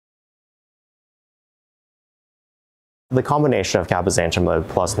The combination of cabozantinib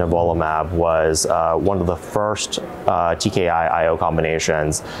plus nivolumab was one of the first TKI IO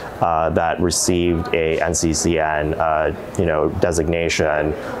combinations that received a NCCN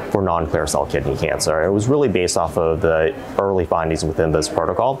designation for non-clear cell kidney cancer. It was really based off of the early findings within this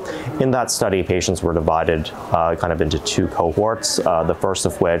protocol. In that study, patients were divided kind of into two cohorts, the first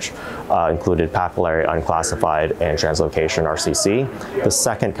of which included papillary, unclassified, and translocation RCC. The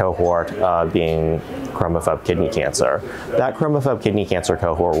second cohort being chromophobe kidney cancer. That chromophobe kidney cancer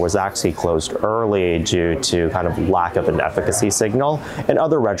cohort was actually closed early due to kind of lack of an efficacy signal and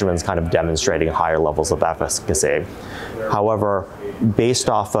other regimens kind of demonstrating higher levels of efficacy. However, based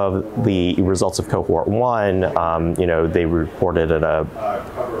off of the results of cohort 1, they reported at a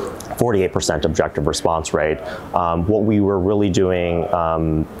 48% objective response rate. What we were really doing,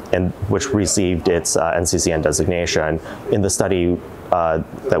 and which received its NCCN designation, in the study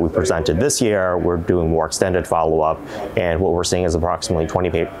that we presented this year, we're doing more extended follow-up, and what we're seeing is approximately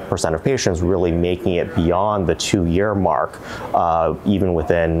 20% of patients really making it beyond the 2-year mark, even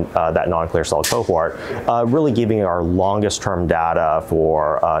within that non-clear cell cohort, really giving our longest term data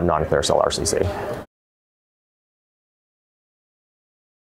for non-clear cell RCC.